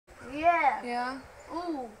Yeah.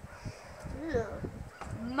 Ooh. Ew.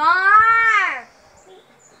 My.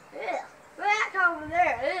 Ew. Look at that over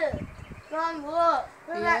there. Ew. Mom, look.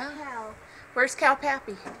 Look at that cow. Where's Cow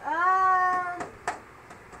Pappy?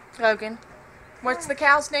 Logan. What's the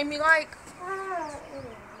cow's name you like?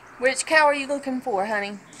 Which cow are you looking for,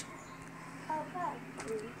 honey? Cow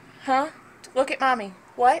Pappy. Huh? Look at Mommy.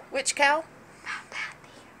 What? Which cow? Cow Pappy.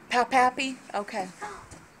 Cow Pappy? Okay.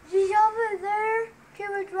 She's over there. She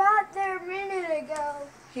was right there a minute ago.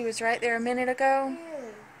 He was right there a minute ago?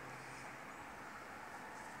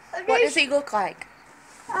 Yeah. What does he look like?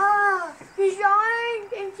 She's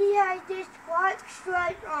orange and she has this white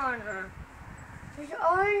stripe on her. There's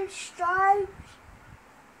orange stripes.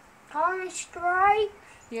 Orange stripes.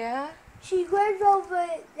 Yeah? She lives over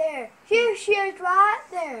there. Here she is right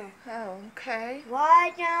there. Oh, okay.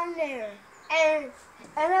 Right down there. And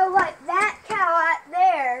I like that cow right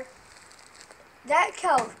there. That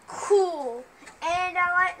cow's cool. And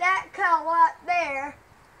I like that cow right there.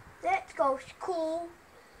 That cow's cool.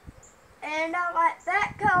 And I like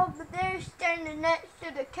that cow over there standing next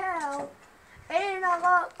to the cow. And I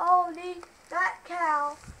like that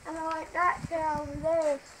cow. And I like that cow over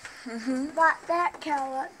there. Like that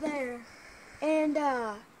cow up there. And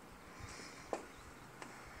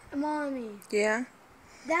Mommy. Yeah?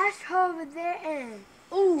 That's her over there and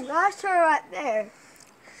ooh, that's her right there.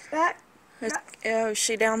 Oh, is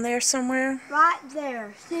she down there somewhere? Right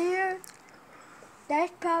there. See her?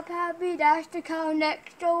 That's Cow Pappy. That's the cow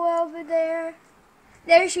next door over there.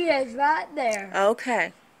 There she is, right there.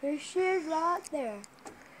 Okay. There she is, right there.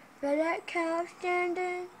 Where that cow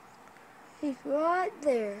standing, she's right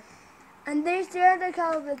there. And there's the other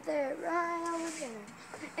cow over there, right over there.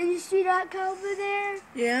 And you see that cow over there?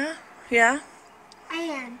 Yeah? Yeah?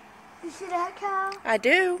 And you see that cow? I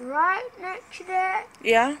do. Right next to that?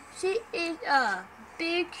 Yeah? She is a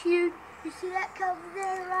big, huge. You see that cow over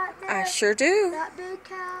there, right there? I sure do. That big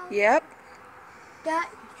cow? Yep.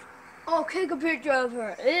 Oh, take a picture of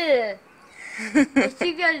her. Ew. And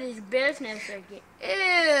she got this business again.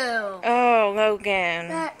 Ew. Oh, Logan.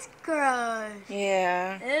 That's gross.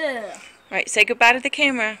 Yeah. Ew. All right, say goodbye to the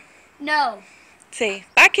camera. No. Say,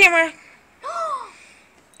 bye, camera.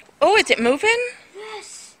 Oh, is it moving?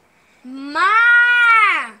 Yes. Ma!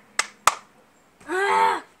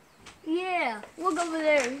 Yeah. Look over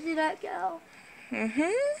there. You see that cow?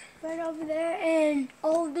 Mm-hmm. Right over there. And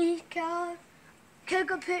all these cows.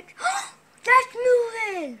 Take a picture. That's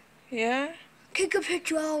moving. Yeah? Take a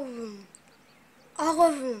picture of all of them. All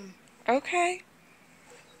of them. Okay.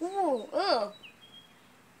 Ooh, ugh.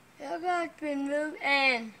 That cow's been moved.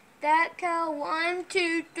 And that cow, 1,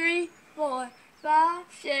 2, 3, 4, 5,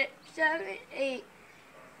 6, 7, 8.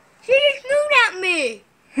 She just moved at me.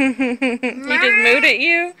 He just moved at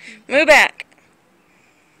you? Move back.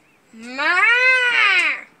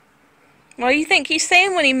 What do you think he's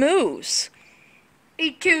saying when he moves?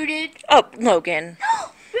 He tooted. Oh, Logan.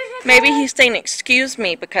 Maybe he's saying excuse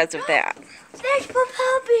me because of that. There's my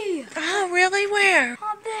puppy. Oh, really? Where?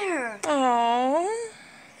 Up there. Oh.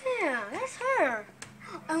 Yeah, that's her.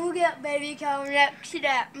 And we got baby cow next to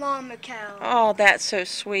that mama cow. Oh, that's so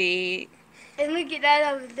sweet. And look at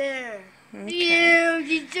that over there. Okay. Ew,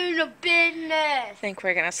 she's doing a business. I think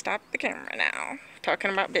we're going to stop the camera now.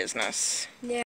 Talking about business. Yeah.